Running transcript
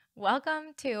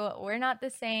Welcome to We're Not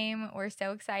the Same. We're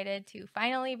so excited to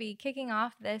finally be kicking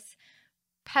off this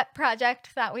pet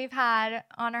project that we've had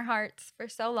on our hearts for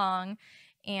so long.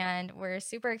 And we're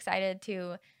super excited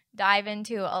to dive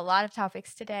into a lot of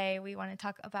topics today. We want to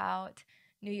talk about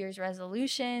New Year's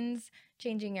resolutions,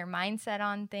 changing your mindset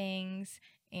on things,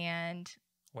 and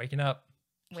waking up,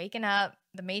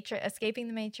 the matrix, escaping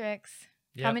the matrix,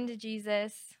 coming to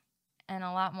Jesus, and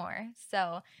a lot more.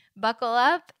 So buckle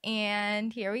up,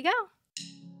 and here we go.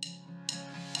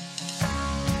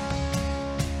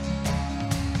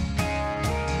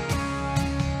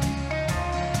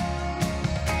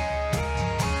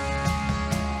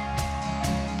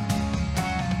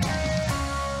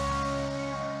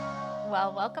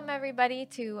 Well, welcome everybody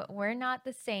to We're Not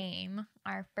the Same,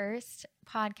 our first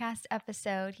podcast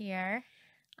episode here.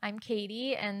 I'm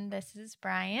Katie, and this is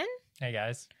Brian. Hey,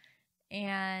 guys.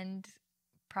 And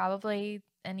probably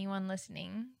anyone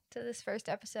listening to this first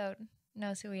episode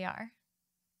knows who we are.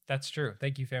 That's true.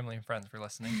 Thank you, family and friends, for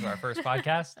listening to our first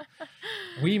podcast.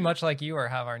 We, much like you,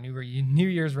 have our New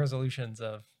Year's resolutions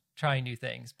of trying new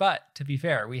things. But to be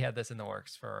fair, we had this in the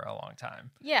works for a long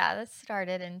time. Yeah, this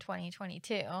started in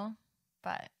 2022,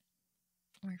 but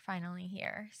we're finally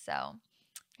here. So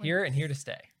here and here to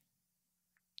stay.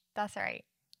 That's right.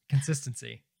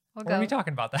 Consistency. What are we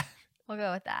talking about that? We'll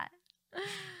go with that.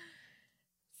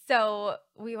 So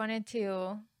we wanted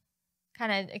to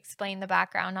kind of explain the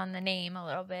background on the name a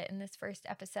little bit in this first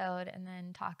episode, and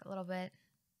then talk a little bit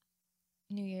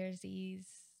New Year's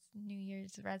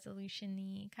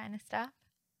resolution-y kind of stuff.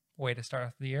 Way to start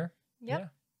off the year. Yep. Yeah.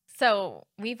 So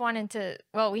we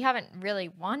haven't really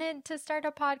wanted to start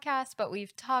a podcast, but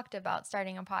we've talked about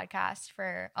starting a podcast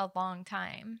for a long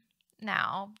time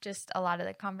now. Just a lot of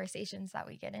the conversations that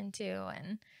we get into,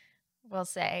 and we'll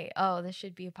say, oh, this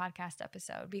should be a podcast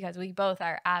episode, because we both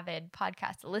are avid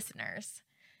podcast listeners.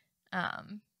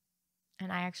 And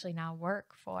I actually now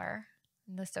work for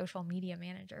the social media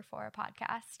manager for a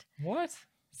podcast. What?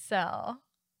 So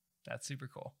that's super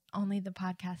cool. Only the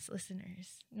podcast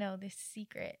listeners know this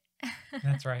secret.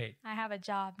 That's right. I have a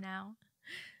job now.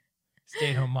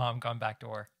 Stay-at-home mom gone back to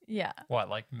work. Yeah. What,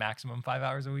 like maximum 5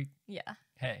 hours a week? Yeah.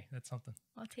 Hey, that's something.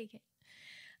 I'll take it.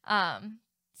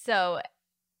 So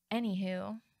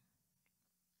anywho,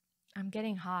 I'm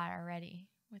getting hot already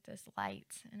with this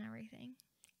lights and everything.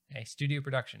 Hey, studio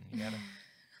production. You gotta.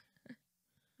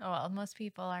 Oh, well, most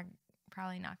people are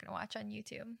probably not going to watch on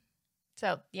YouTube.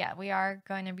 So yeah, we are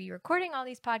going to be recording all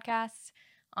these podcasts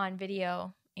on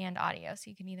video and audio. So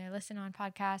you can either listen on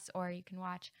podcasts or you can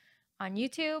watch on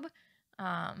YouTube.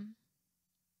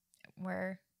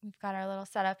 We've got our little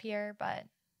setup here, but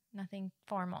nothing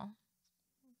formal.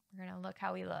 We're going to look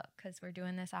how we look, because we're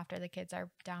doing this after the kids are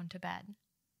down to bed.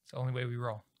 It's the only way we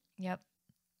roll. Yep.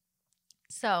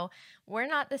 So We're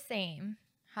Not the Same.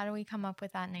 How do we come up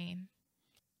with that name?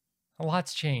 A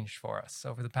lot's changed for us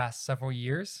over the past several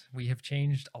years. We have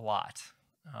changed a lot.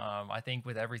 I think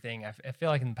with everything, I feel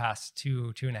like in the past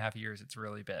 2.5 years, it's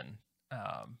really been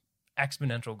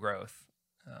exponential growth.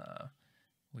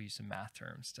 We'll use some math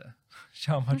terms to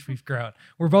show how much we've grown.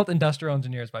 We're both industrial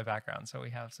engineers by background, so we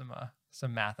have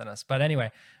some math in us. But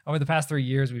anyway, over the past 3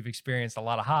 years, we've experienced a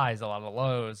lot of highs, a lot of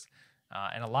lows,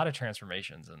 and a lot of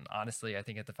transformations. And honestly, I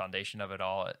think at the foundation of it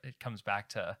all, it comes back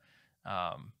to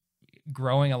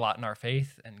growing a lot in our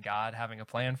faith and God having a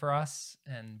plan for us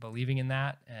and believing in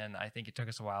that. And I think it took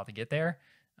us a while to get there.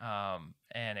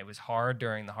 And it was hard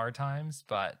during the hard times,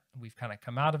 but we've kind of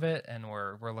come out of it, and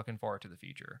we're looking forward to the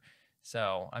future.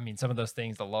 So, I mean, some of those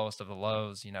things, the lowest of the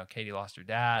lows, Katie lost her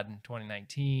dad in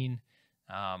 2019.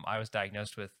 I was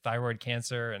diagnosed with thyroid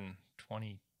cancer in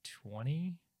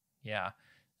 2020. Yeah.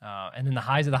 And then the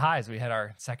highs of the highs, we had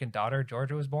our second daughter,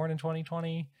 Georgia, was born in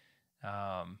 2020.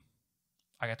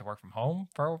 I got to work from home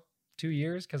for 2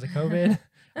 years because of COVID.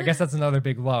 I guess that's another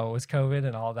big low, was COVID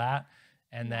and all that.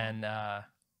 And then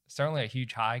certainly a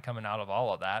huge high coming out of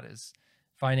all of that is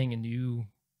finding a new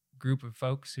group of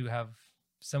folks who have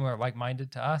similar,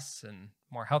 like-minded to us and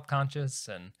more health conscious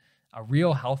and a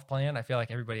real health plan. I feel like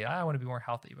everybody, I want to be more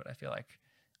healthy, but I feel like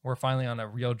we're finally on a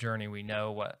real journey. We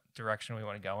know what direction we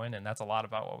want to go in, and that's a lot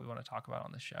about what we want to talk about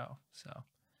on the show. So,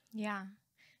 yeah.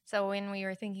 So when we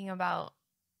were thinking about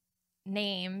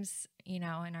names, in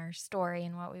our story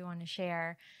and what we want to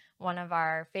share, one of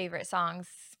our favorite songs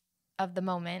of the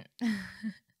moment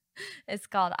is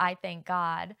called I Thank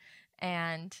God.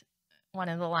 And one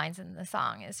of the lines in the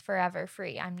song is forever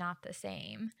free, I'm not the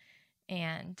same.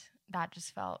 And that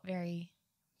just felt very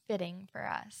fitting for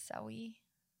us. So we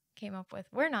came up with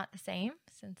We're Not the Same,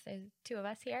 since there's two of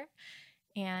us here.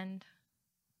 And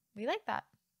we like that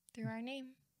through our name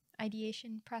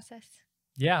ideation process.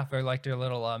 Yeah, for like their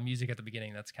little music at the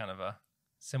beginning, that's kind of a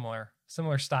similar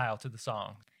style to the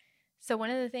song. So, one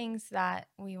of the things that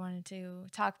we wanted to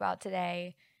talk about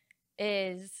today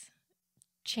is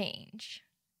change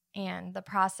and the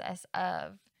process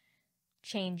of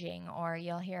changing, or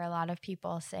you'll hear a lot of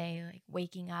people say, like,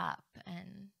 waking up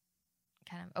and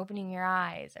kind of opening your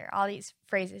eyes, or all these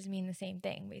phrases mean the same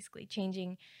thing, basically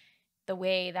changing the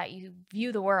way that you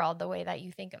view the world, the way that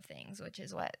you think of things, which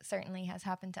is what certainly has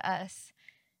happened to us.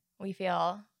 We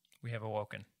feel, We have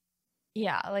awoken.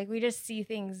 yeah, like we just see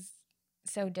things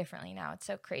so differently now. It's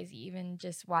so crazy. Even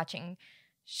just watching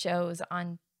shows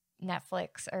on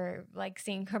Netflix or like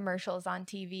seeing commercials on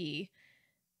TV,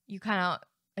 you kind of,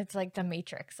 it's like the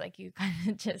Matrix. Like you kind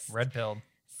of just Red pilled.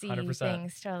 see 100%.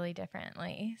 things totally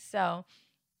differently. So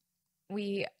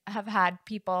we have had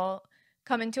people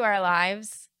come into our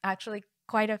lives, actually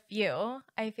quite a few,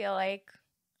 I feel like,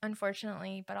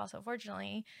 unfortunately, but also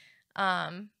fortunately,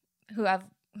 who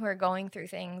are going through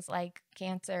things like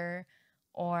cancer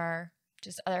or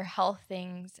just other health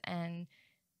things. And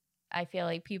I feel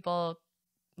like people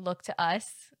look to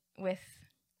us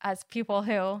as people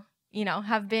who,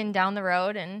 have been down the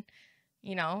road, and,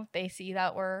 they see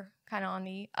that we're kind of on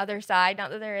the other side.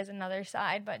 Not that there is another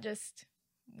side, but just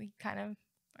we kind of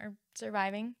are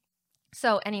surviving.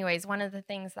 So anyways, one of the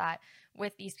things that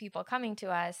with these people coming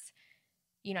to us,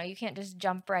 you can't just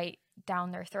jump right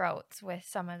down their throats with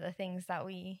some of the things that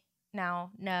we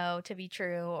now know to be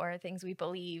true, or things we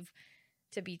believe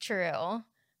to be true.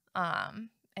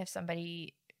 If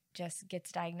somebody just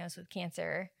gets diagnosed with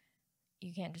cancer,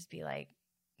 you can't just be like,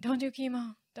 don't do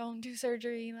chemo, don't do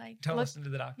surgery, like Don't listen to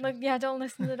the doctor. Don't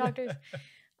listen to the doctors.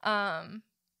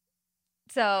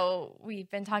 So we've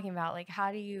been talking about, like,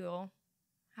 how do you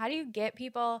get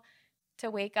people to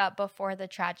wake up before the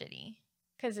tragedy?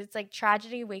 Because it's like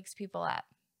tragedy wakes people up.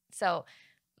 So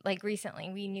like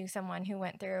recently we knew someone who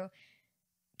went through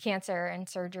cancer and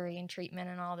surgery and treatment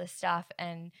and all this stuff,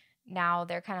 and now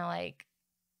they're kind of like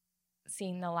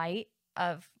seeing the light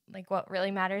of like what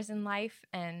really matters in life.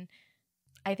 And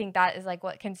I think that is like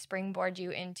what can springboard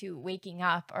you into waking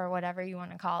up, or whatever you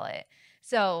want to call it.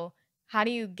 So how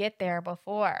do you get there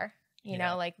before,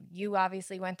 like you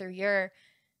obviously went through your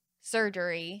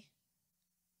surgery,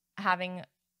 having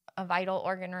a vital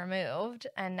organ removed,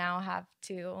 and now have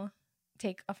to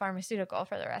take a pharmaceutical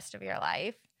for the rest of your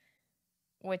life,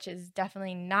 which is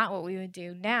definitely not what we would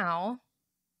do now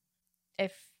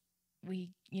if we,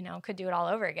 could do it all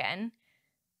over again.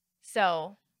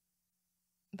 So,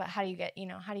 but how do you get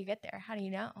there? How do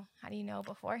you know? How do you know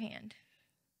beforehand?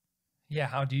 Yeah,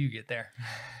 how do you get there?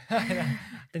 I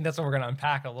think that's what we're going to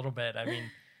unpack a little bit. I mean,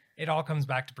 it all comes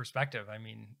back to perspective. I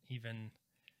mean, it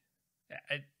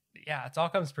all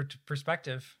comes to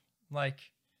perspective. Like,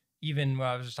 even when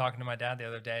I was just talking to my dad the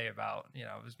other day about, it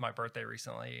was my birthday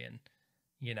recently, and,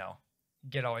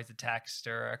 get always a text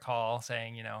or a call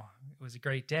saying, it was a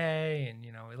great day, and,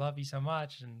 we love you so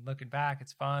much, and looking back,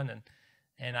 it's fun.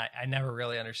 And I never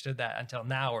really understood that until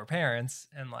now we're parents,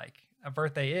 and like a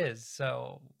birthday is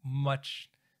so much,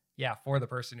 for the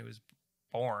person who was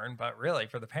born, but really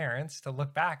for the parents to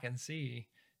look back and see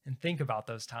and think about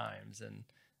those times. And,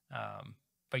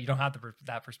 but you don't have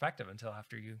that perspective until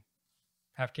after you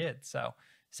have kids. So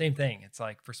same thing. It's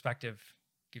like perspective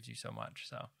gives you so much.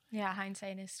 So yeah,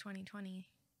 hindsight is 20/20.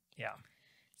 Yeah.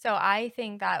 So I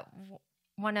think that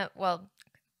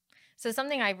so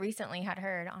something I recently had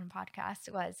heard on a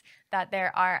podcast was that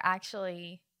there are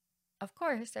actually, of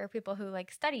course, there are people who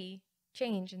like study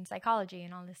change and psychology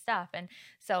and all this stuff. And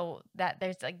so that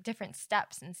there's like different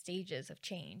steps and stages of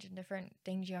change and different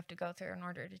things you have to go through in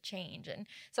order to change. And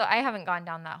so I haven't gone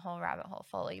down that whole rabbit hole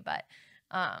fully, but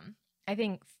I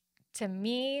think to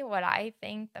me, what I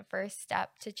think the first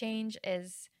step to change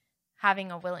is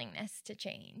having a willingness to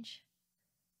change.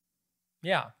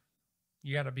 Yeah.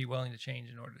 You got to be willing to change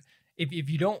in order to,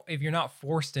 if you're not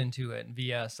forced into it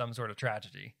via some sort of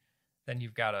tragedy, then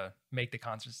you've got to make the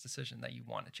conscious decision that you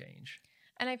want to change.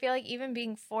 And I feel like even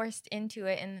being forced into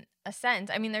it in a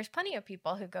sense, I mean, there's plenty of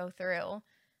people who go through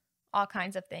all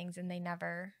kinds of things and they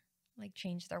never like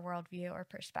change their worldview or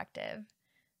perspective.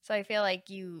 So I feel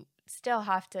like you still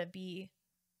have to be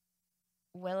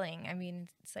willing. I mean,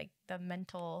 it's like the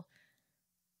mental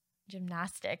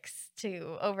gymnastics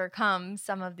to overcome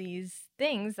some of these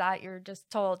things that you're just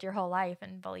told your whole life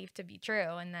and believed to be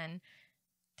true, and then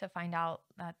to find out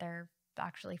that they're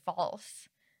actually false.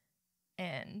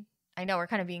 And I know we're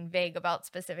kind of being vague about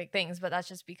specific things, but that's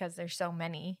just because there's so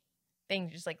many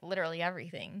things, just like literally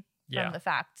everything, from the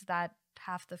fact that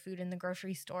half the food in the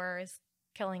grocery store is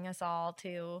killing us all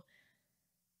to,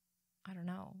 I don't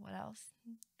know, what else?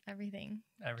 everything.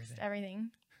 Everything. Just everything.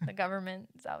 The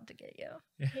government's out to get you.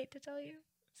 Yeah. I hate to tell you.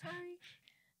 Sorry.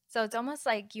 So it's almost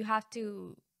like you have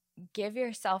to give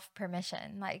yourself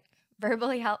permission, like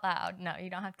verbally out loud. No, you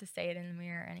don't have to say it in the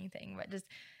mirror or anything, but just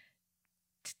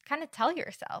kind of tell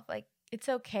yourself, like, it's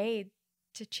okay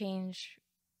to change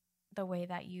the way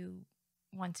that you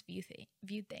once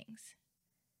viewed things.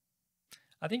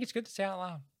 I think it's good to say out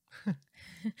loud.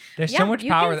 There's Yeah, so much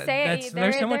you power. can say it.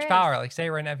 There's so There much is. power. Like, say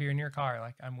right now, if you're in your car,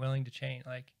 like, I'm willing to change.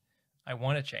 Like, I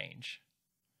want to change.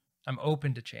 I'm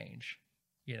open to change.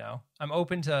 You know, I'm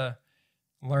open to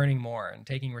learning more and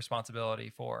taking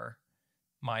responsibility for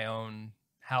my own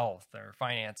health or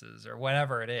finances or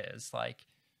whatever it is. Like,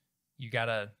 you got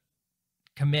to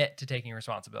commit to taking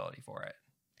responsibility for it.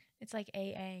 It's like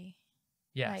AA.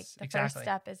 Yes, Like the exactly. first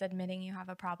step is admitting you have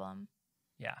a problem.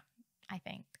 Yeah. I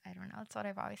think. I don't know. That's what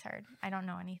I've always heard. I don't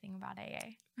know anything about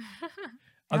AA.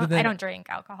 Other I don't drink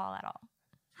alcohol at all.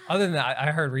 Other than that,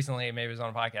 I heard recently, maybe it was on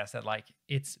a podcast, that like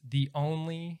it's the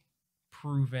only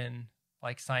proven,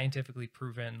 like scientifically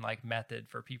proven, like method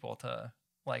for people to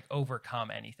like overcome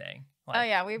anything. Like, Oh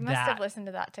yeah, we must have that. listened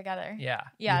to that together. Yeah.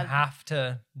 Yeah. You have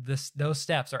to, those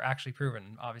steps are actually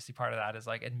proven. Obviously, part of that is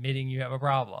like admitting you have a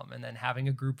problem and then having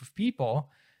a group of people,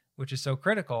 which is so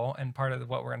critical. And part of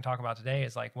what we're going to talk about today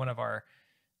is like one of our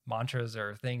mantras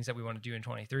or things that we want to do in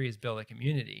 23 is build a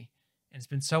community. And it's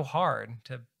been so hard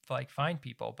to like find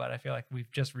people, but I feel like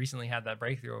we've just recently had that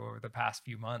breakthrough over the past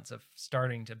few months of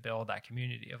starting to build that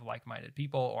community of like-minded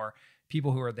people or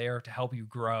people who are there to help you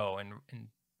grow and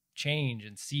change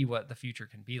and see what the future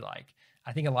can be like.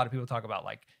 I think a lot of people talk about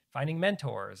like finding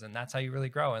mentors and that's how you really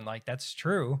grow. And like, that's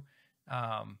true.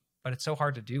 But it's so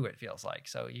hard to do, it feels like.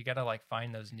 So you got to like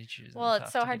find those niches. Well,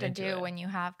 it's so hard to do when you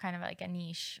have kind of like a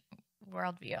niche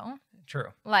worldview. True.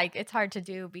 Like it's hard to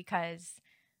do because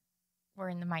we're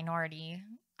in the minority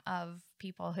of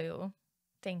people who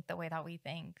think the way that we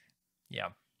think. Yeah.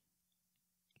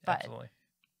 But absolutely.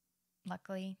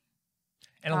 Luckily,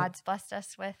 And God's blessed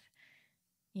us with,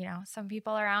 you know, some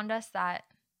people around us that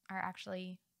are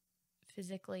actually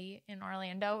physically in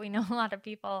Orlando. We know a lot of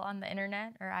people on the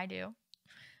internet, or I do.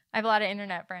 I have a lot of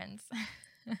internet friends.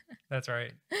 That's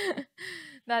right.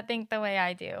 That think the way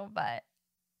I do, but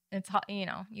it's, you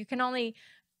know, you can only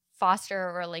foster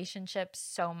a relationship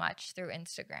so much through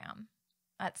Instagram.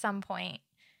 At some point,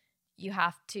 you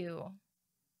have to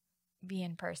be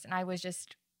in person. I was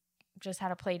just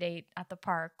had a play date at the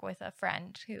park with a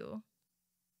friend who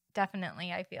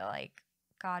definitely, I feel like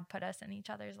God put us in each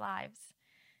other's lives.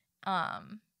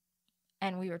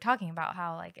 And we were talking about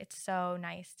how like it's so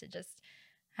nice to just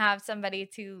have somebody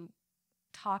to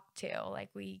talk to. Like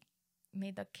we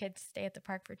made the kids stay at the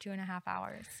park for 2.5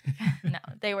 hours. No,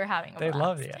 they were having a blast. They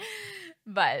love you.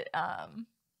 But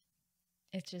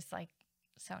it's just like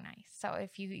so nice. So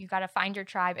if you got to find your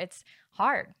tribe, it's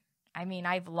hard. I mean,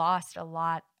 I've lost a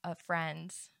lot of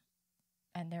friends,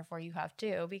 and therefore you have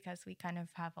too, because we kind of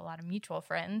have a lot of mutual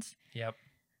friends. Yep.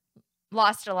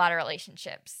 Lost a lot of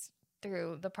relationships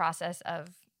through the process of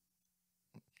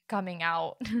coming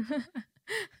out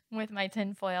with my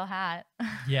tinfoil hat.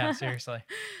 Yeah, seriously.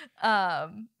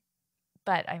 But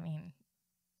I mean,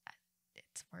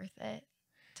 it's worth it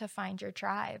to find your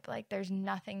tribe. Like there's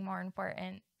nothing more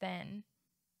important than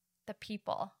the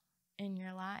people in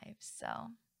your lives. So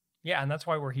yeah, and that's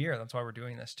why we're here. That's why we're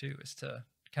doing this too, is to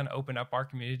kind of open up our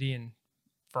community and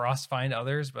for us find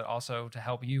others, but also to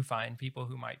help you find people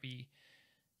who might be,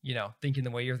 you know, thinking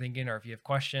the way you're thinking, or if you have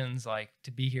questions, like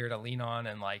to be here to lean on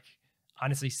and like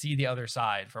honestly see the other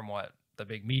side from what the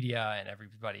big media and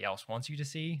everybody else wants you to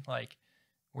see. Like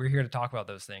we're here to talk about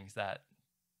those things that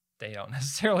they don't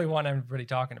necessarily want everybody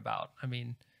talking about. I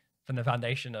mean, from the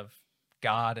foundation of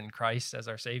God and Christ as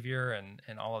our savior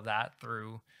and all of that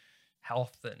through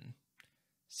health and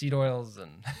seed oils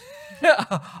and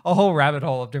a whole rabbit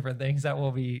hole of different things that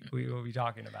we will be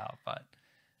talking about. But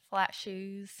flat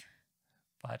shoes,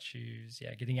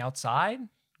 yeah, getting outside,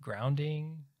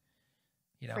 grounding,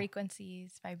 you know,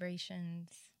 frequencies,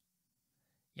 vibrations.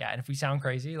 Yeah, and if we sound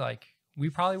crazy, like we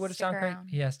probably would have sounded crazy.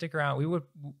 Yeah, stick around.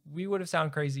 We would have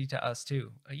sounded crazy to us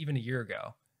too, even a year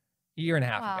ago. A year and a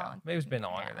half ago. Maybe it's been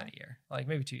longer than a year. Like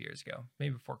maybe 2 years ago.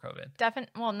 Maybe before COVID.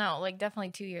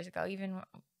 Definitely 2 years ago. Even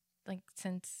like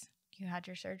since you had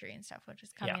your surgery and stuff, which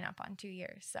is coming up on 2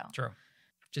 years. So true.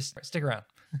 Just stick around.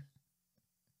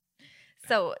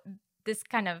 So this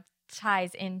kind of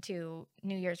ties into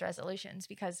New Year's resolutions,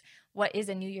 because what is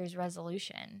a New Year's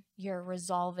resolution? You're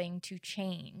resolving to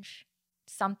change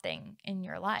something in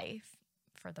your life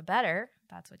for the better.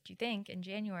 That's what you think in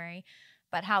January.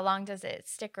 but how long does it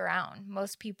stick around?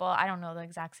 Most people, I don't know the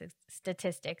exact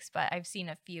statistics, but I've seen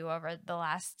a few over the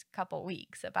last couple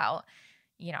weeks about,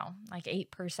 like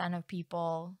 8% of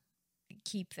people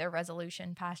keep their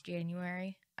resolution past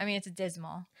January. I mean, it's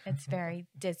dismal. It's very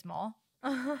dismal.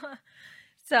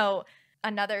 So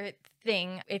another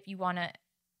thing, if you want to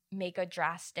make a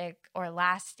drastic or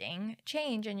lasting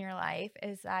change in your life,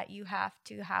 is that you have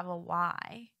to have a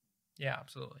why. Yeah,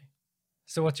 absolutely.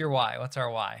 So what's your why? What's our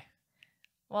why?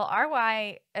 Well, our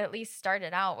why at least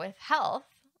started out with health,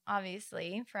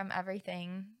 obviously, from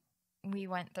everything we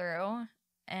went through,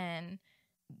 and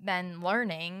then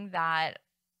learning that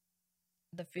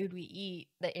the food we eat,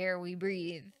 the air we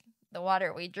breathe, the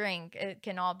water we drink, it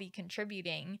can all be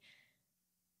contributing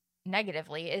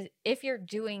negatively. If you're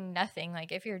doing nothing,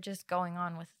 like if you're just going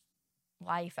on with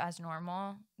life as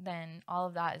normal, then all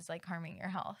of that is like harming your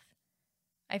health.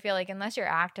 I feel like unless you're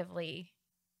actively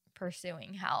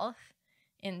pursuing health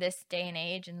in this day and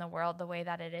age, in the world the way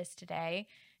that it is today,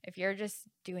 if you're just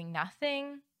doing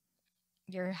nothing,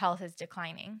 your health is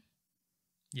declining.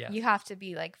 Yes. You have to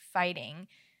be like fighting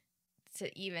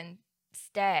to even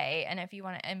stay. And if you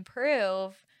want to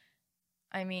improve,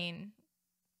 I mean,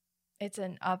 it's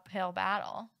an uphill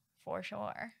battle for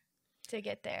sure to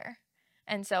get there.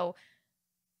 And so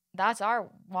that's our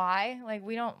why. Like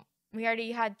we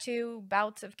already had 2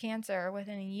 bouts of cancer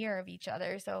within a year of each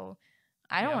other. So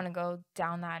I don't want to go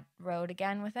down that road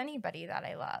again with anybody that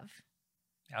I love.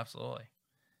 Absolutely.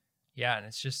 Yeah. And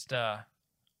it's just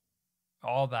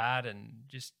all that, and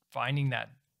just finding that.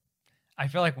 I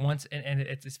feel like once, and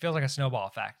it feels like a snowball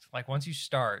effect. Like once you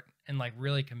start and like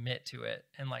really commit to it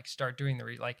and like start doing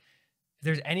like, if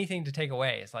there's anything to take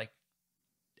away, it's like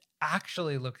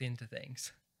actually look into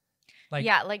things. Like,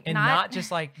 yeah, like and not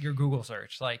just like your Google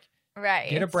search. Like, right,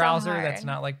 get a browser that's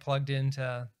not like plugged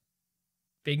into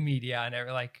big media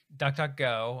and like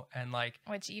DuckDuckGo, and like,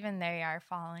 which even they are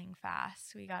falling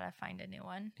fast. We gotta find a new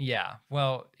one. Yeah,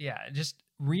 well, yeah, just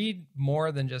read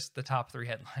more than just the top 3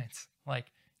 headlines. Like,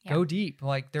 go deep.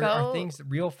 Like, there are things,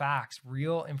 real facts,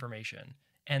 real information,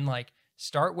 and like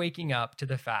start waking up to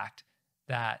the fact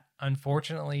that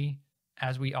unfortunately,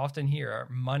 as we often hear,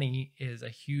 money is a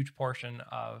huge portion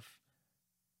of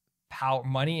power.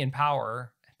 Money and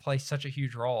power play such a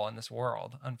huge role in this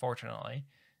world, unfortunately.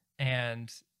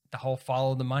 And the whole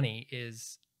follow the money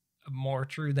is more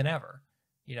true than ever.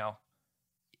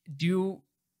 Do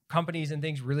companies and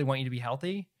things really want you to be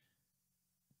healthy?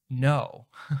 No.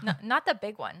 Not the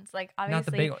big ones. Like, obviously, not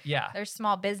the big one. Yeah. There's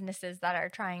small businesses that are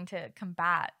trying to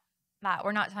combat that.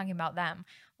 We're not talking about them.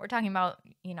 We're talking about,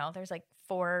 there's like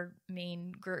 4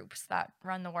 main groups that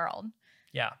run the world.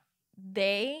 Yeah.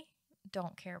 They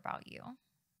don't care about you.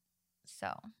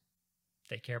 So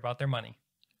they care about their money.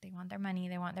 They want their money.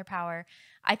 They want their power.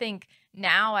 I think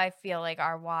now I feel like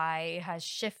our why has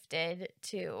shifted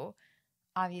to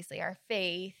obviously our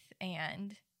faith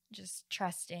and just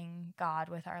trusting God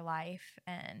with our life,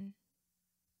 and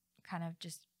kind of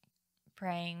just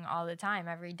praying all the time,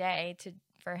 every day,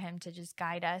 for him to just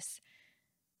guide us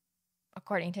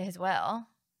according to his will.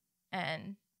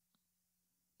 And,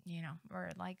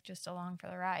 we're like just along for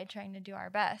the ride, trying to do our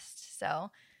best.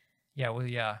 So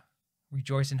yeah,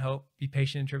 rejoice in hope, be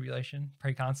patient in tribulation,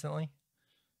 pray constantly.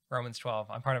 Romans 12.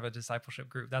 I'm part of a discipleship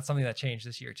group. That's something that changed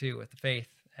this year too, with the faith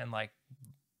and like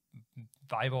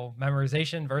Bible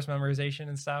memorization, verse memorization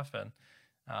and stuff. And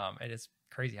it is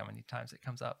crazy how many times it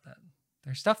comes up that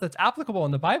there's stuff that's applicable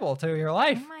in the Bible to your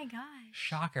life. Oh my gosh.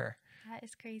 Shocker. That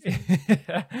is crazy.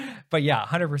 But yeah,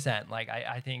 100%. Like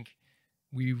I think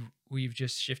we've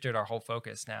just shifted our whole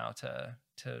focus now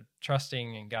to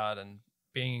trusting in God and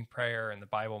being prayer and the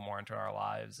Bible more into our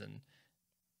lives. And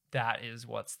that is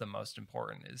what's the most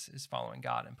important, is following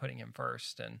God and putting him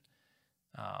first. And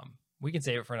we can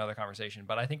save it for another conversation,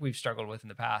 but I think we've struggled with in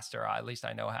the past, or at least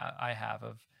I know how I have,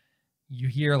 of you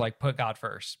hear like put God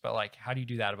first, but like, how do you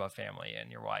do that about family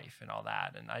and your wife and all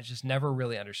that? And I just never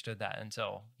really understood that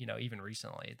until, even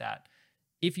recently, that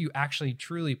if you actually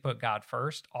truly put God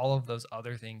first, all of those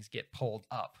other things get pulled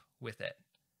up with it.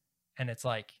 And it's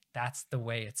like, that's the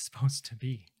way it's supposed to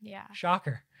be. Yeah.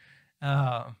 Shocker.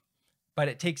 But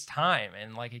it takes time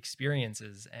and like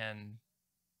experiences and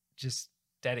just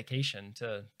dedication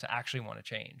to actually want to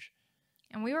change.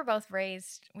 And we were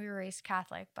raised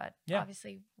Catholic, but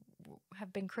obviously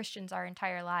have been Christians our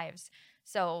entire lives.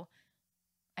 So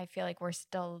I feel like we're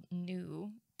still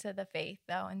new to the faith,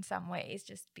 though, in some ways,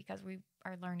 just because we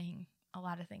are learning a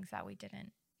lot of things that we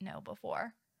didn't know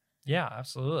before. Yeah,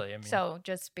 absolutely. So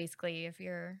just basically, if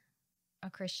you're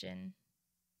a Christian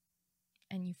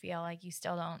and you feel like you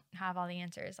still don't have all the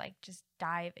answers, like just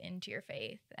dive into your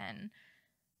faith and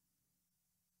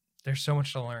there's so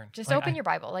much to learn. Just Like, open your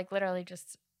Bible. Like literally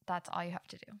just that's all you have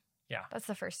to do. Yeah. That's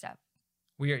the first step.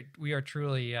 We are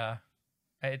truly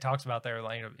it talks about there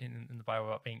like in the Bible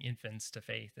about being infants to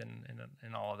faith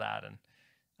and all of that, and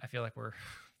I feel like we're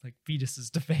like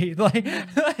fetuses to faith,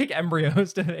 like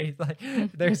embryos to faith. Like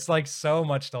there's like so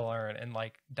much to learn and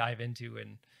like dive into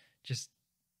and just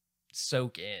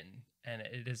soak in, and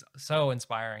it is so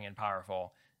inspiring and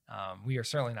powerful. We are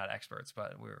certainly not experts,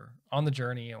 but we're on the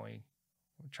journey and we're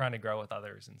trying to grow with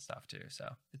others and stuff too. So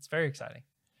it's very exciting,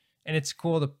 and it's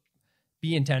cool to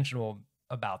be intentional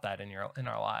about that in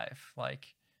our life,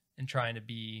 like, and trying to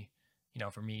be,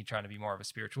 for me, trying to be more of a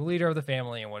spiritual leader of the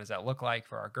family, and what does that look like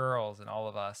for our girls and all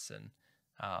of us. And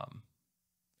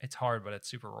it's hard, but it's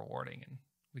super rewarding, and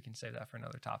we can save that for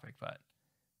another topic. But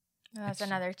that's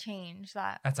another change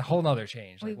that's a whole nother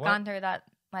change. We've gone through that.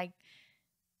 Like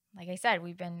I said,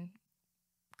 we've been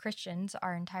Christians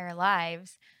our entire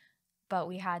lives, but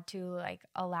we had to like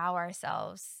allow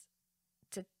ourselves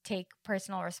to take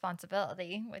personal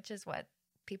responsibility, which is what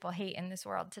people hate in this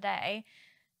world today,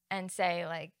 and say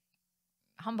like,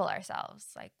 humble ourselves.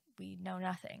 Like we know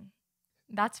nothing.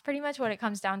 That's pretty much what it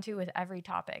comes down to with every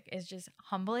topic, is just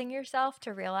humbling yourself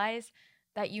to realize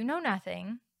that you know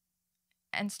nothing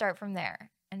and start from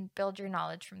there and build your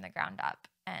knowledge from the ground up,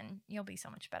 and you'll be so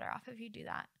much better off if you do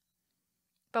that.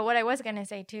 But what I was going to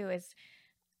say too is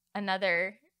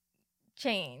another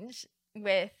change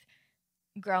with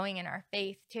growing in our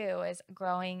faith too is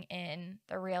growing in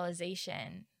the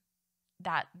realization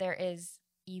that there is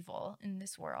evil in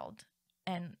this world,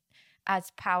 and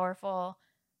as powerful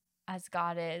as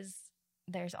God is,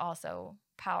 there's also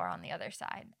power on the other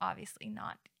side. Obviously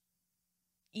not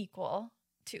equal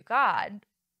to God,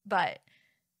 but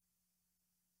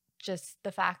just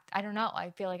the fact, I don't know, I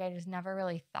feel like I just never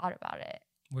really thought about it.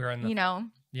 We're in the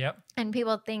Yep. And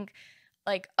people think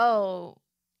like, oh,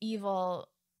 evil,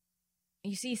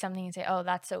 you see something and say, oh,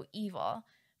 that's so evil.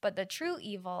 But the true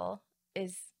evil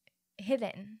is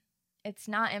hidden. It's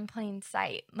not in plain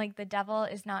sight. Like the devil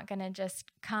is not going to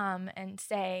just come and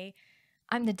say,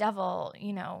 I'm the devil,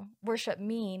 worship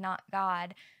me, not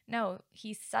God. No,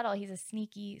 he's subtle. He's a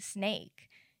sneaky snake.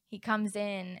 He comes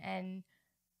in and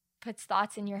puts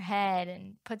thoughts in your head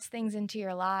and puts things into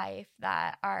your life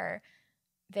that are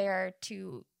there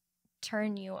to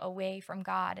turn you away from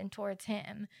God and towards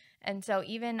him. And so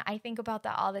even I think about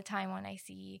that all the time when I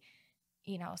see,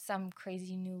 some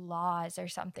crazy new laws or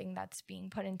something that's being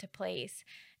put into place.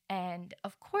 And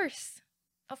of course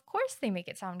they make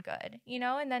it sound good,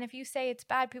 and then if you say it's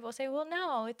bad, people say, well,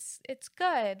 no, it's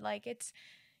good. Like it's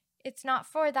not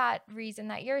for that reason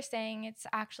that you're saying, it's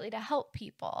actually to help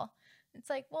people. It's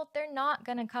like, well, they're not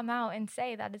going to come out and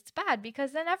say that it's bad,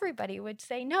 because then everybody would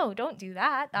say, no, don't do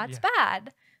that. That's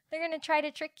bad. They're going to try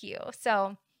to trick you.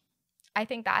 So I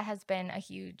think that has been a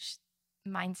huge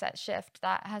mindset shift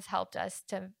that has helped us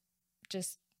to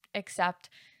just accept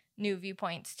new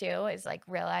viewpoints too, is like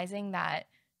realizing that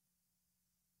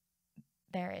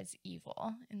there is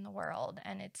evil in the world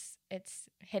and it's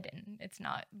hidden. It's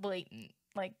not blatant.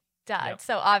 Like, duh, It's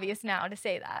so obvious now to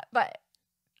say that, but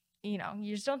you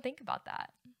just don't think about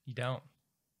that. You don't.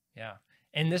 Yeah.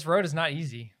 And this road is not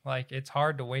easy. Like it's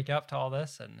hard to wake up to all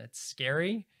this, and it's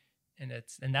scary, and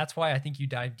that's why I think you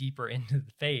dive deeper into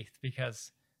the faith,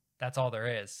 because that's all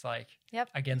there is. Like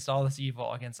against all this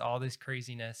evil, against all this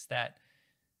craziness, that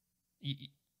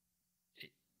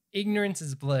ignorance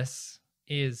is bliss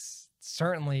is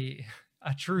certainly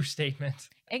a true statement.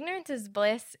 Ignorance is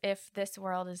bliss if this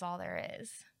world is all there is.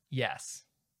 Yes,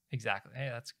 exactly. Hey,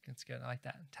 that's good. I like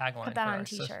that tagline. Put that on a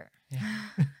t-shirt.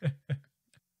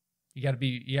 You got to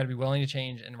be willing to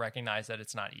change and recognize that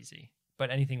it's not easy. But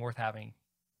anything worth having,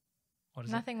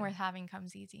 nothing worth having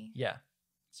comes easy. Yeah,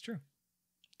 it's true.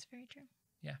 It's very true.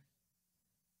 Yeah.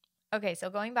 Okay, so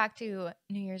going back to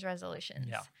New Year's resolutions.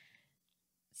 Yeah.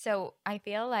 So I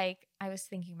feel like I was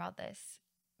thinking about this.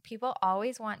 People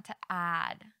always want to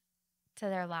add to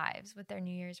their lives with their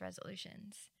New Year's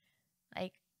resolutions.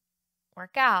 Like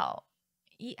work out,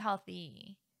 eat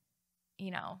healthy,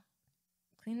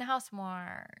 clean the house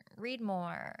more, read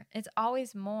more. It's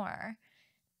always more.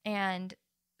 And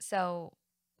so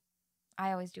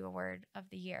I always do a word of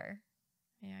the year.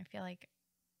 I feel like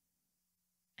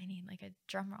I need like a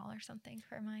drum roll or something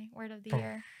for my word of the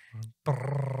year.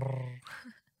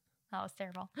 That was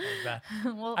terrible. That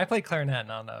was bad. I play clarinet,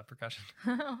 not percussion.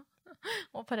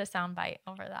 We'll put a sound bite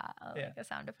over that, like a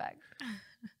sound effect.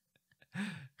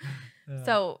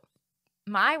 So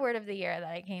my word of the year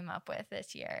that I came up with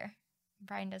this year,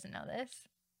 Brian doesn't know this.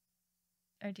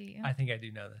 Or do you? I think I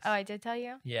do know this. Oh, I did tell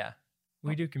you? Yeah.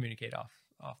 We do communicate off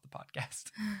the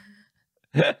podcast.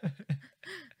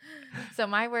 So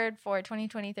my word for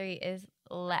 2023 is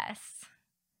less.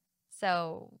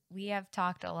 So we have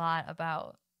talked a lot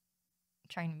about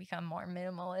trying to become more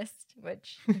minimalist,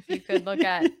 which if you could look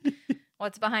at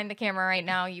what's behind the camera right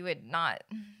now, you would not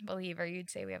believe, or you'd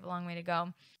say we have a long way to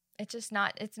go. It's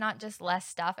not just less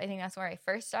stuff. I think that's where I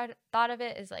first thought of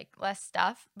it, is like less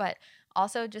stuff, but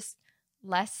also just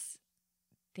less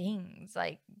things,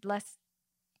 like less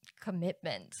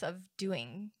commitments of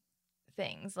doing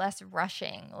things, less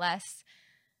rushing, less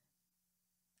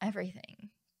everything,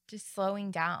 just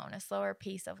slowing down, a slower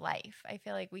pace of life. I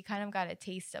feel like we kind of got a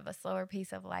taste of a slower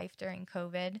pace of life during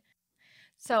COVID.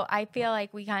 So I feel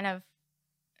like we kind of,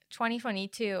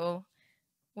 2022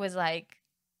 was like,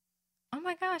 oh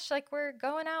my gosh, like we're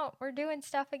going out, we're doing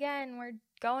stuff again, we're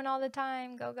going all the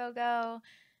time, go, go, go,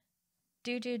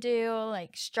 do,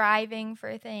 like striving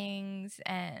for things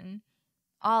and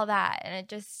all that. And it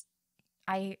just,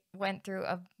 I went through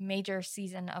a major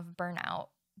season of burnout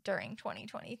during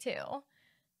 2022.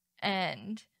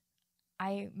 And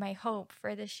my hope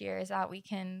for this year is that we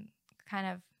can kind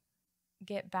of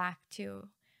get back to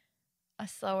a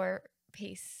slower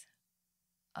pace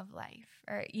of life,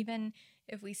 or even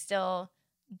if we still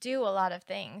do a lot of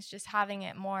things, just having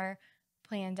it more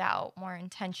planned out, more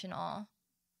intentional,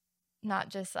 not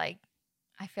just like,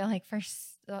 I feel like for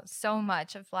so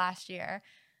much of last year,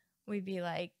 we'd be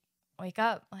like, wake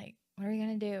up, like, what are we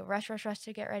going to do? Rush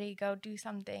to get ready, go do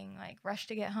something, like rush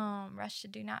to get home, rush to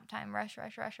do nap time, rush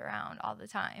around all the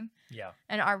time. Yeah.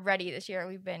 And already this year,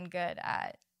 we've been good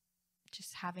at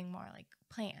just having more like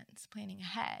planning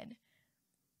ahead,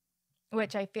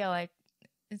 which I feel like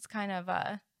it's kind of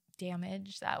a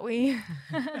damage that we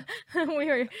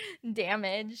were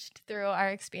damaged through our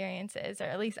experiences, or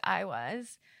at least I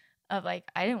was, of like,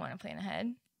 I didn't want to plan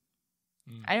ahead.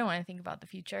 I didn't want to think about the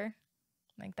future.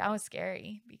 Like, that was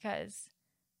scary because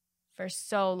for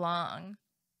so long,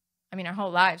 I mean, our whole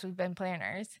lives we've been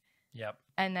planners. Yep.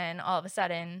 And then all of a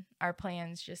sudden our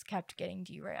plans just kept getting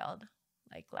derailed,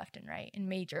 like left and right in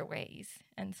major ways.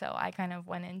 And so I kind of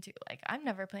went into like, I'm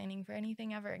never planning for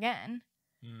anything ever again.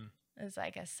 It's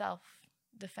like a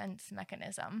self-defense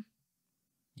mechanism.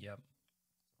 Yep.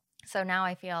 So now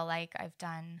I feel like I've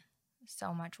done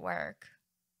so much work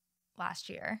last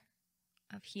year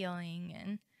of healing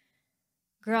and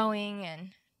growing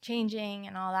and changing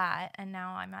and all that. And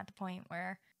now I'm at the point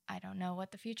where I don't know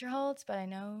what the future holds, but I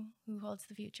know who holds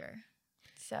the future.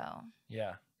 So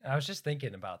yeah, I was just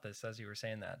thinking about this as you were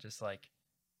saying that, just like,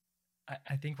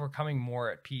 I think we're coming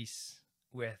more at peace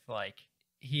with like,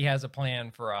 he has a plan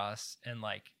for us, and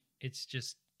like, it's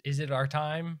just, is it our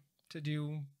time to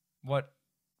do what,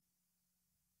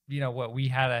 what we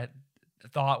had a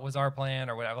thought was our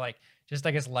plan or whatever, like, just,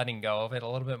 I guess, letting go of it a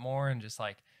little bit more and just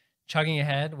like chugging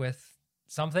ahead with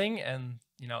something. And,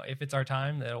 if it's our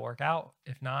time, that'll work out.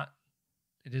 If not,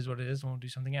 it is what it is, and we'll do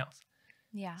something else.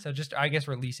 yeah. So just, I guess,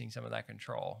 releasing some of that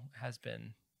control has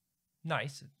been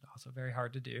nice. It's also very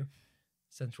hard to do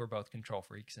since we're both control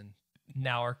freaks and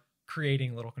now are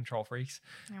creating little control freaks.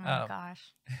 Oh my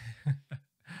gosh.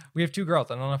 We have two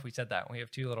girls. I don't know if we said that. We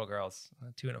have two little girls,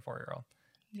 a 2 and a 4-year-old.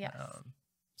 Yes.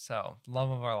 So love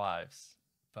of our lives,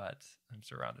 but I'm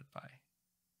surrounded by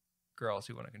girls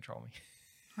who want to control me.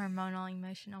 Hormonal,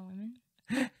 emotional women.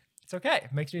 It's okay.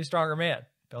 It makes me a stronger man.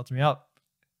 Builds me up.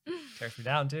 Tears me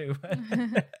down too.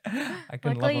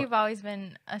 Luckily, you've always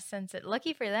been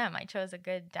lucky for them. I chose a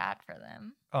good dad for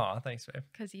them. Oh, thanks, babe.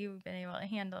 Because you've been able to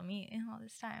handle me all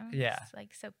this time. Yeah. It's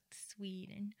like so sweet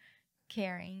and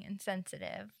caring and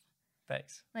sensitive.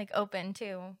 Thanks. Like open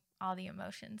to all the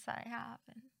emotions that I have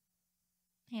and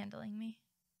handling me.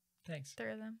 Thanks.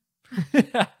 Through them.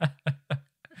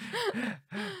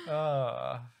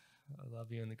 Oh, I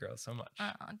love you and the girls so much.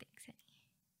 Oh, thanks, honey.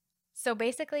 So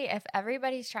basically, if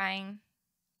everybody's trying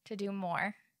to do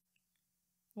more,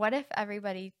 what if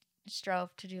everybody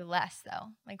strove to do less, though?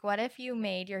 Like, what if you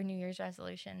made your New Year's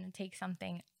resolution to take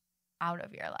something out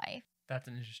of your life? That's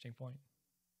an interesting point.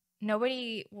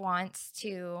 Nobody wants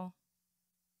to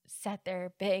set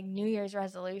their big New Year's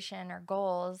resolution or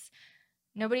goals.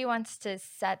 Nobody wants to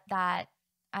set that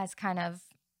as kind of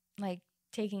like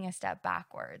taking a step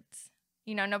backwards.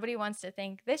 Nobody wants to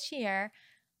think this year,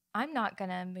 I'm not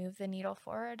going to move the needle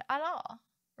forward at all,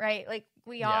 right? Like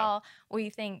we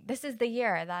think this is the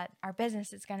year that our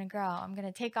business is going to grow. I'm going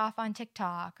to take off on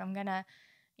TikTok. I'm going to,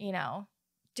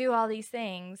 do all these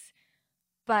things.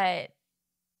 But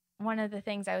one of the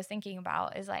things I was thinking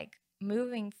about is like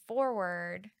moving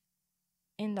forward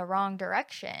in the wrong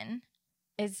direction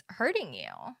is hurting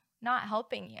you, not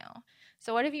helping you.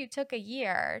 So what if you took a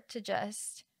year to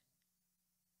just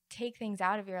take things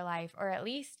out of your life, or at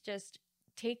least just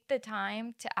take the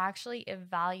time to actually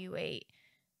evaluate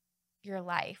your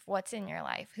life, what's in your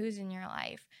life, who's in your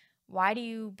life. Why do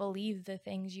you believe the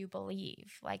things you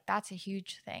believe? Like, that's a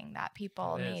huge thing that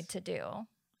people need to do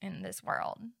in this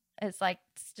world. It's like,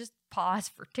 just pause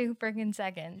for 2 friggin'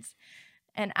 seconds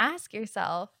and ask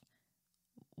yourself,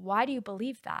 why do you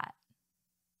believe that?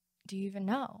 Do you even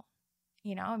know?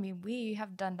 You know, I mean, we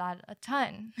have done that a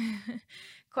ton,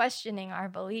 questioning our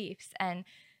beliefs. And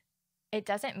it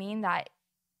doesn't mean that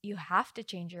you have to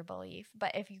change your belief,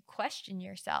 but if you question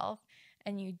yourself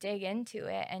and you dig into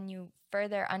it and you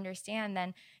further understand,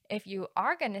 then if you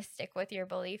are going to stick with your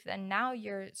belief, then now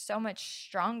you're so much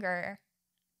stronger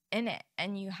in it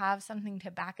and you have something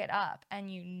to back it up,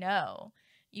 and you know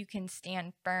you can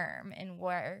stand firm in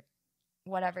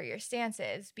whatever your stance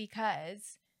is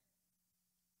because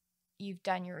you've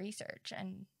done your research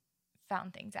and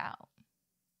found things out.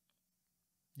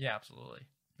 Yeah, absolutely.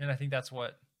 And I think that's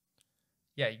what,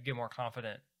 you get more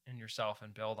confident in yourself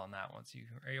and build on that once you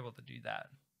are able to do that.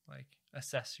 Like,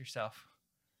 assess yourself.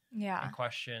 Yeah. And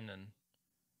question and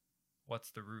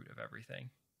what's the root of everything.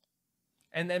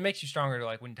 And that makes you stronger to,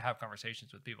 like, when to have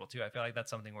conversations with people too. I feel like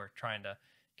that's something we're trying to,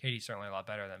 Katie's certainly a lot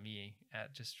better than me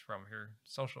at, just from her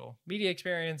social media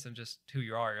experience and just who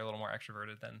you are. You're a little more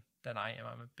extroverted than I am.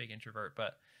 I'm a big introvert,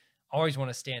 but always want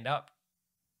to stand up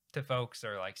to folks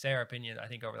or like say our opinion. I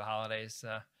think over the holidays,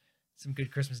 some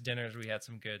good Christmas dinners. We had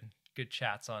some good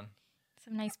chats on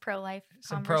some nice pro-life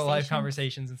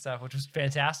conversations and stuff, which was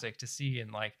fantastic to see.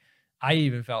 And like, I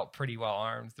even felt pretty well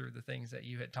armed through the things that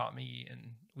you had taught me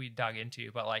and we dug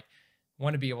into, but like,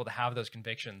 want to be able to have those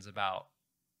convictions about,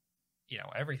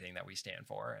 everything that we stand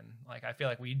for. And like, I feel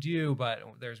like we do, but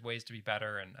there's ways to be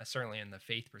better. And certainly in the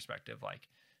faith perspective, like,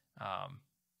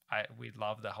 we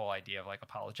love the whole idea of like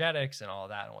apologetics and all of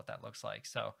that and what that looks like.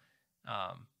 So,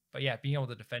 but yeah, being able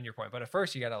to defend your point. But at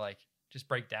first you got to like, just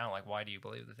break down, like, why do you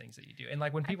believe the things that you do? And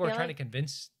like, when people are trying to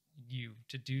convince you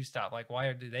to do stuff, like,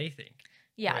 why do they think?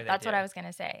 Yeah, that's what I was going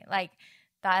to say. Like,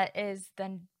 that is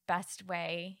the best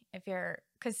way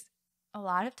because a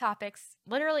lot of topics,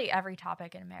 literally every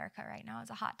topic in America right now is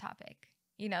a hot topic.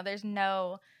 There's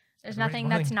nothing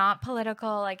that's not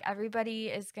political. Like, everybody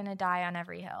is going to die on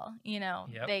every hill,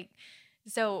 Yep.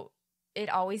 So it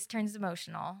always turns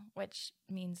emotional, which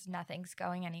means nothing's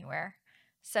going anywhere.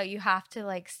 So you have to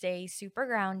like stay super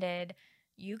grounded.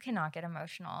 You cannot get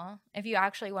emotional if you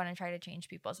actually want to try to change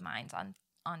people's minds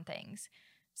on things.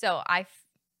 So I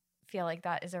feel like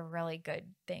that is a really good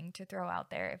thing to throw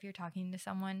out there if you're talking to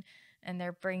someone and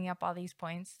they're bringing up all these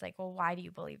points. Like, well, why do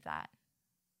you believe that?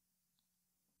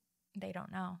 They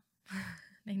don't know.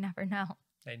 They never know.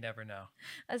 They never know.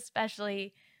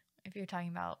 Especially if you're talking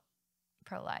about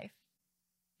pro-life.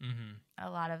 Mm-hmm. A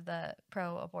lot of the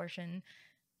pro-abortion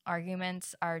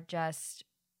arguments are just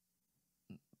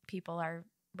people are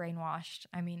brainwashed.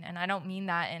 I mean, and I don't mean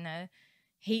that in a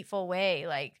hateful way.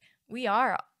 Like, we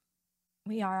are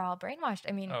all brainwashed.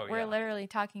 I mean, we're literally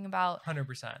talking about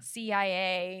 100%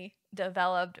 CIA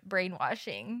developed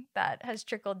brainwashing that has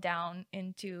trickled down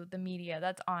into the media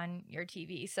that's on your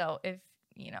TV. So if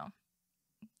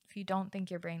you don't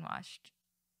think you're brainwashed,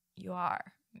 you are.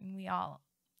 I mean, we all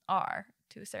are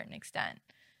to a certain extent.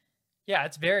 Yeah,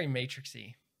 it's very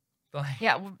Matrixy. Like,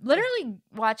 yeah, literally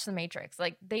watch The Matrix.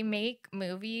 Like, they make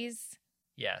movies.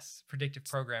 Yes, predictive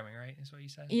programming, right? Is what you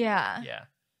said. Yeah. Yeah.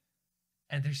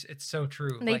 And it's so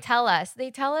true. They tell us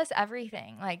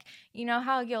everything. Like,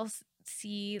 how you'll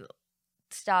see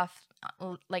stuff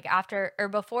like after or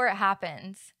before it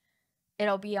happens,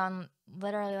 it'll be on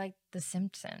literally like The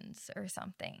Simpsons or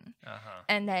something. Uh-huh.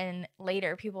 And then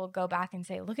later people will go back and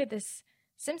say, look at this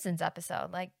Simpsons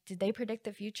episode. Like, did they predict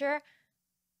the future?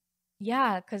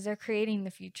 Yeah, because they're creating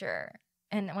the future.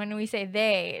 And when we say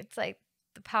they, it's like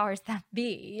the powers that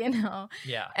be,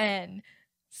 Yeah. And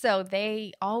so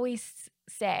they always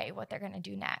say what they're going to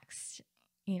do next,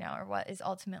 or what is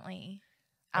ultimately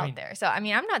out there. So, I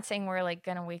mean, I'm not saying we're like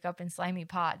going to wake up in slimy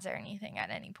pods or anything at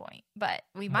any point, but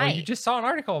we might. Well, you just saw an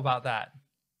article about that.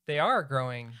 They are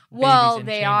growing babies in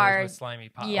chambers with slimy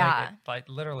pods. Yeah. Like, it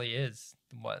literally is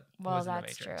what was in the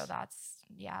Matrix. Well, that's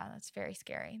true. That's very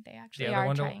scary. They actually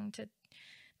are trying to,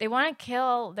 they want to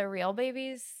kill the real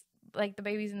babies, like the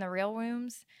babies in the real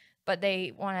wombs, but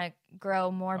they want to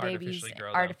grow more babies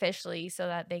artificially so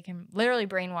that they can literally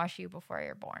brainwash you before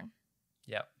you're born.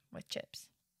 Yep. With chips.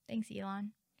 Thanks,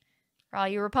 Elon. For all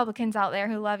you Republicans out there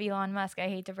who love Elon Musk, I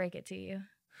hate to break it to you.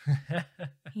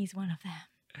 He's one of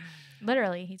them.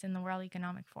 Literally, he's in the World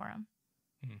Economic Forum.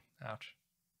 Ouch.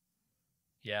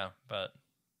 Yeah, but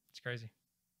it's crazy.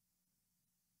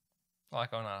 A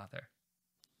lot going on out there.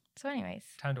 So anyways.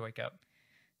 Time to wake up.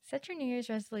 Set your New Year's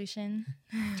resolution.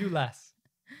 Do less.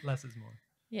 Less is more.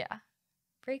 Yeah.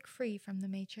 Break free from the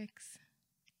Matrix.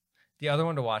 The other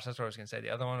one to watch, that's what I was going to say. The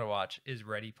other one to watch is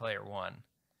Ready Player One.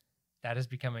 That is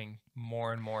becoming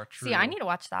more and more true. See, I need to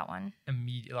watch that one.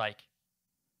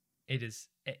 It is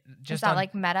just is that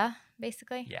like meta,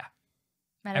 basically? Yeah.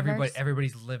 Metaverse?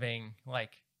 Everybody's living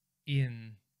like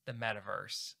in the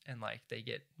metaverse, and like they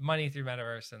get money through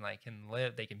metaverse, and like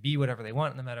they can be whatever they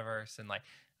want in the metaverse, and like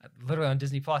literally on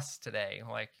Disney Plus today,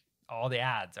 like all the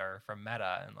ads are from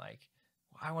Meta, and like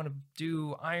I want to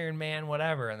do Iron Man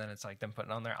whatever, and then it's like them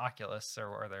putting on their Oculus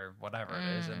or their whatever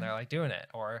it is, and they're like doing it,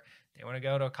 or they want to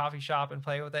go to a coffee shop and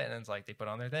play with it, and it's like they put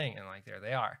on their thing, and like there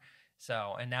they are.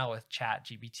 So, and now with Chat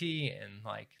GPT and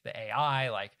like the AI,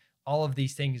 like all of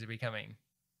these things are becoming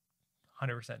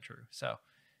 100% true. So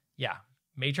yeah,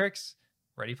 Matrix,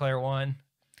 Ready Player One,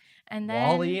 and then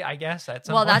WALL-E, I guess. That's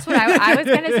what I was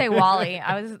going to say. WALL-E.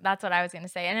 That's what I was going to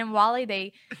say. And in WALL-E,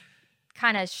 they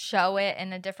kind of show it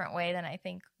in a different way than I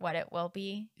think what it will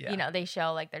be. Yeah. You know, they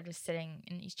show like they're just sitting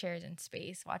in these chairs in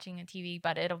space watching a TV,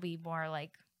 but it'll be more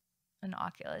like an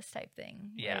Oculus type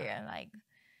thing. Yeah. Where you're like,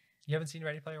 you haven't seen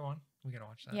Ready Player One? We gotta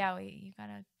watch that. Yeah, you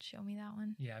gotta show me that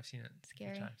one. Yeah, I've seen it.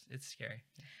 Scary. Times. It's scary.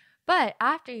 But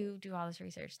after you do all this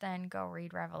research, then go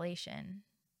read Revelation.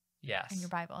 Yes. In your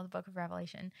Bible, the book of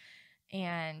Revelation.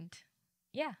 And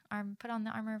yeah, put on the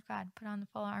armor of God. Put on the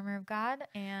full armor of God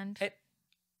and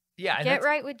get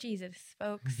right with Jesus,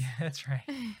 folks. Yeah, that's right.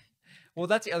 Well,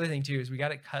 that's the other thing too, is we got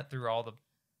to cut through all the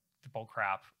bull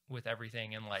crap with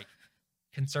everything, and like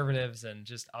conservatives and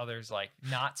just others like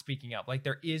not speaking up. Like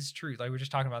there is truth. Like we were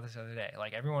just talking about this the other day.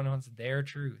 Like everyone wants their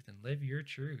truth and live your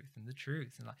truth and the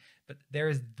truth, and like, but there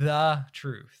is the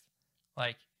truth.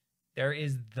 Like there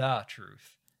is the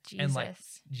truth. Jesus. And like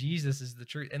Jesus is the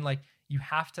truth. And like we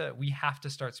have to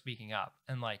start speaking up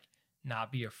and like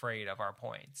not be afraid of our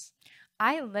points.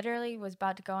 I literally was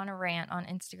about to go on a rant on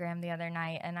Instagram the other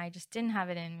night, and I just didn't have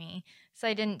it in me, so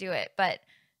I didn't do it. But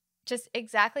just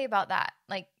exactly about that.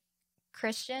 Like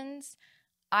Christians,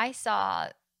 I saw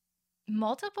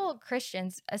multiple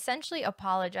Christians essentially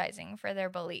apologizing for their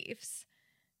beliefs.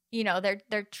 You know,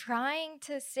 they're trying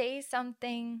to say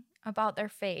something about their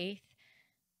faith,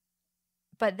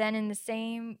 but then in the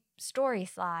same story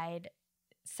slide,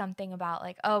 something about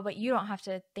like, oh, but you don't have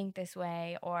to think this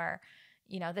way, or,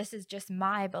 you know, this is just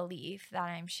my belief that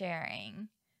I'm sharing.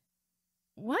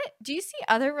 What? Do you see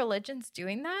other religions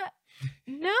doing that?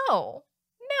 No.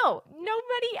 No,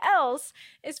 nobody else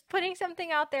is putting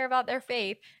something out there about their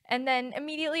faith and then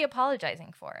immediately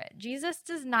apologizing for it. Jesus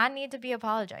does not need to be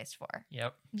apologized for.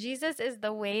 Yep. Jesus is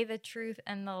the way, the truth,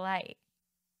 and the light.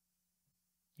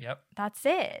 Yep. That's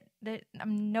it.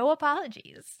 No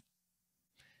apologies.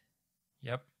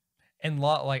 Yep. And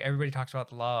love, like everybody talks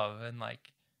about love, and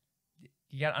like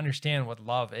you got to understand what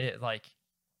love is. Like,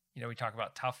 you know, we talk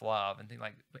about tough love and things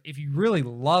like, but if you really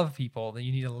love people, then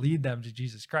you need to lead them to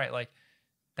Jesus Christ. Like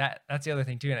that's the other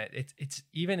thing too. And it's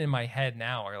even in my head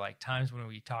now, or like times when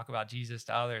we talk about Jesus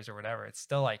to others or whatever, it's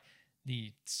still like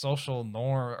the social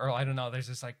norm, or I don't know, there's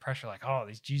this like pressure, like, oh,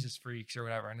 these Jesus freaks or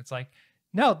whatever. And it's like,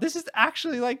 no, this is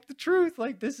actually like the truth.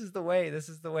 Like this is the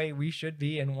way we should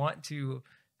be and want to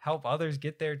help others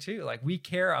get there too. Like we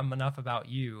care enough about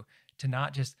you to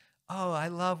not just, oh, I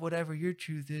love whatever your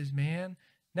truth is, man.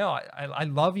 No, I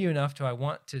love you enough to, I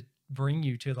want to bring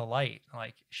you to the light,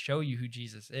 like show you who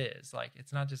Jesus is. Like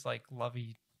it's not just like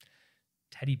lovey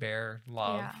teddy bear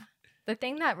love. Yeah. The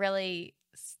thing that really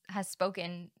has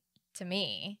spoken to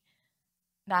me,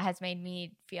 that has made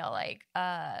me feel like,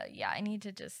 I need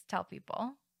to just tell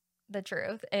people the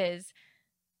truth is,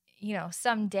 you know,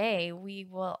 someday we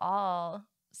will all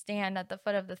stand at the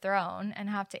foot of the throne and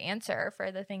have to answer for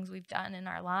the things we've done in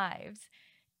our lives.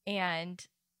 And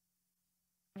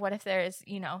what if there's,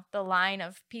 you know, the line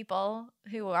of people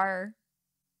who are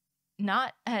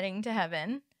not heading to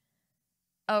heaven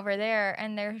over there,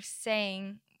 and they're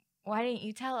saying, why didn't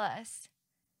you tell us?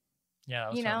 Yeah,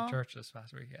 that was from church this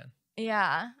past weekend.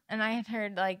 Yeah, and I had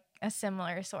heard like a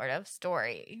similar sort of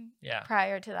story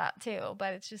prior to that too.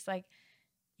 But it's just like,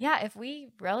 yeah, if we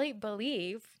really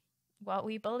believe what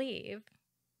we believe,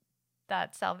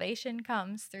 that salvation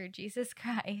comes through Jesus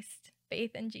Christ,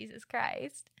 faith in Jesus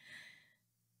Christ,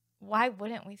 why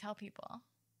wouldn't we tell people?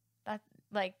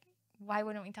 Why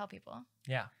wouldn't we tell people?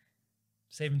 Yeah.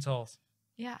 Saving souls.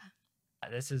 Yeah.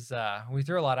 This is we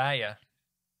threw a lot at you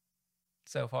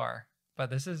so far,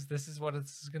 but this is what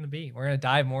it's going to be. We're going to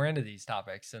dive more into these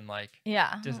topics, and like,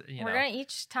 just, we're going to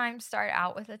each time start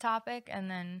out with a topic, and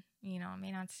then, you know,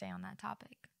 may not stay on that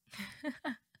topic.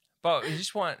 But we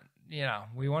just want, you know,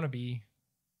 we want to be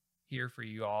here for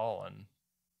you all and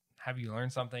have you learn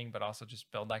something, but also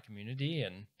just build that community.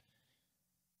 And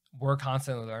we're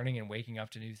constantly learning and waking up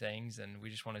to new things, and we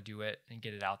just want to do it and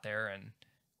get it out there. And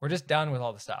we're just done with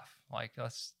all the stuff. Like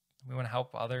we want to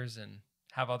help others and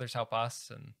have others help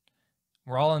us. And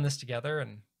we're all in this together,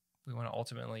 and we want to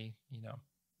ultimately,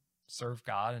 serve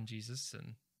God and Jesus.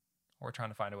 And we're trying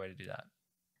to find a way to do that.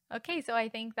 Okay, so I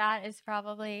think that is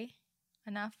probably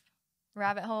enough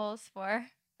rabbit holes for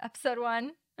episode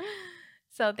 1.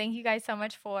 So thank you guys so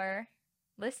much for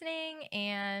listening,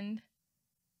 and,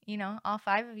 all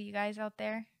 5 of you guys out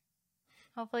there.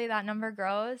 Hopefully that number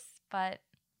grows, but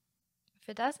if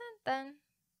it doesn't, then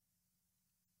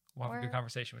we'll have a good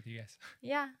conversation with you guys.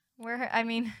 Yeah,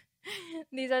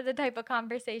 these are the type of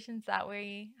conversations that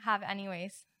we have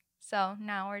anyways. So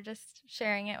now we're just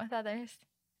sharing it with others.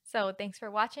 So thanks for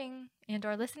watching and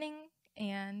or listening,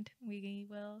 and we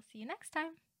will see you next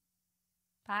time.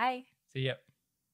 Bye. See ya.